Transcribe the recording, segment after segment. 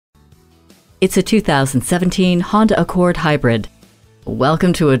It's a 2017 Honda Accord Hybrid.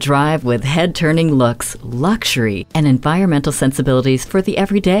 Welcome to a drive with head-turning looks, luxury, and environmental sensibilities for the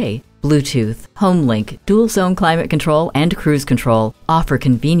everyday. Bluetooth, HomeLink, dual-zone climate control, and cruise control offer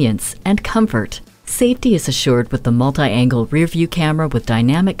convenience and comfort. Safety is assured with the multi-angle rear-view camera with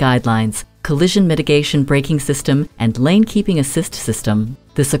dynamic guidelines, collision mitigation braking system, and lane keeping assist system.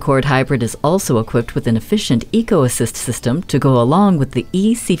 This Accord Hybrid is also equipped with an efficient Eco Assist system to go along with the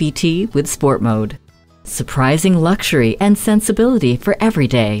eCVT with Sport Mode. Surprising luxury and sensibility for every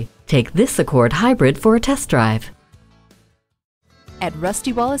day. Take this Accord Hybrid for a test drive. At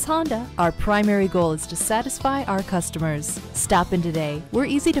Rusty Wallis Honda, our primary goal is to satisfy our customers. Stop in today. We're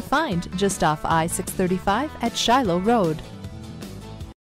easy to find just off I-635 at Shiloh Road.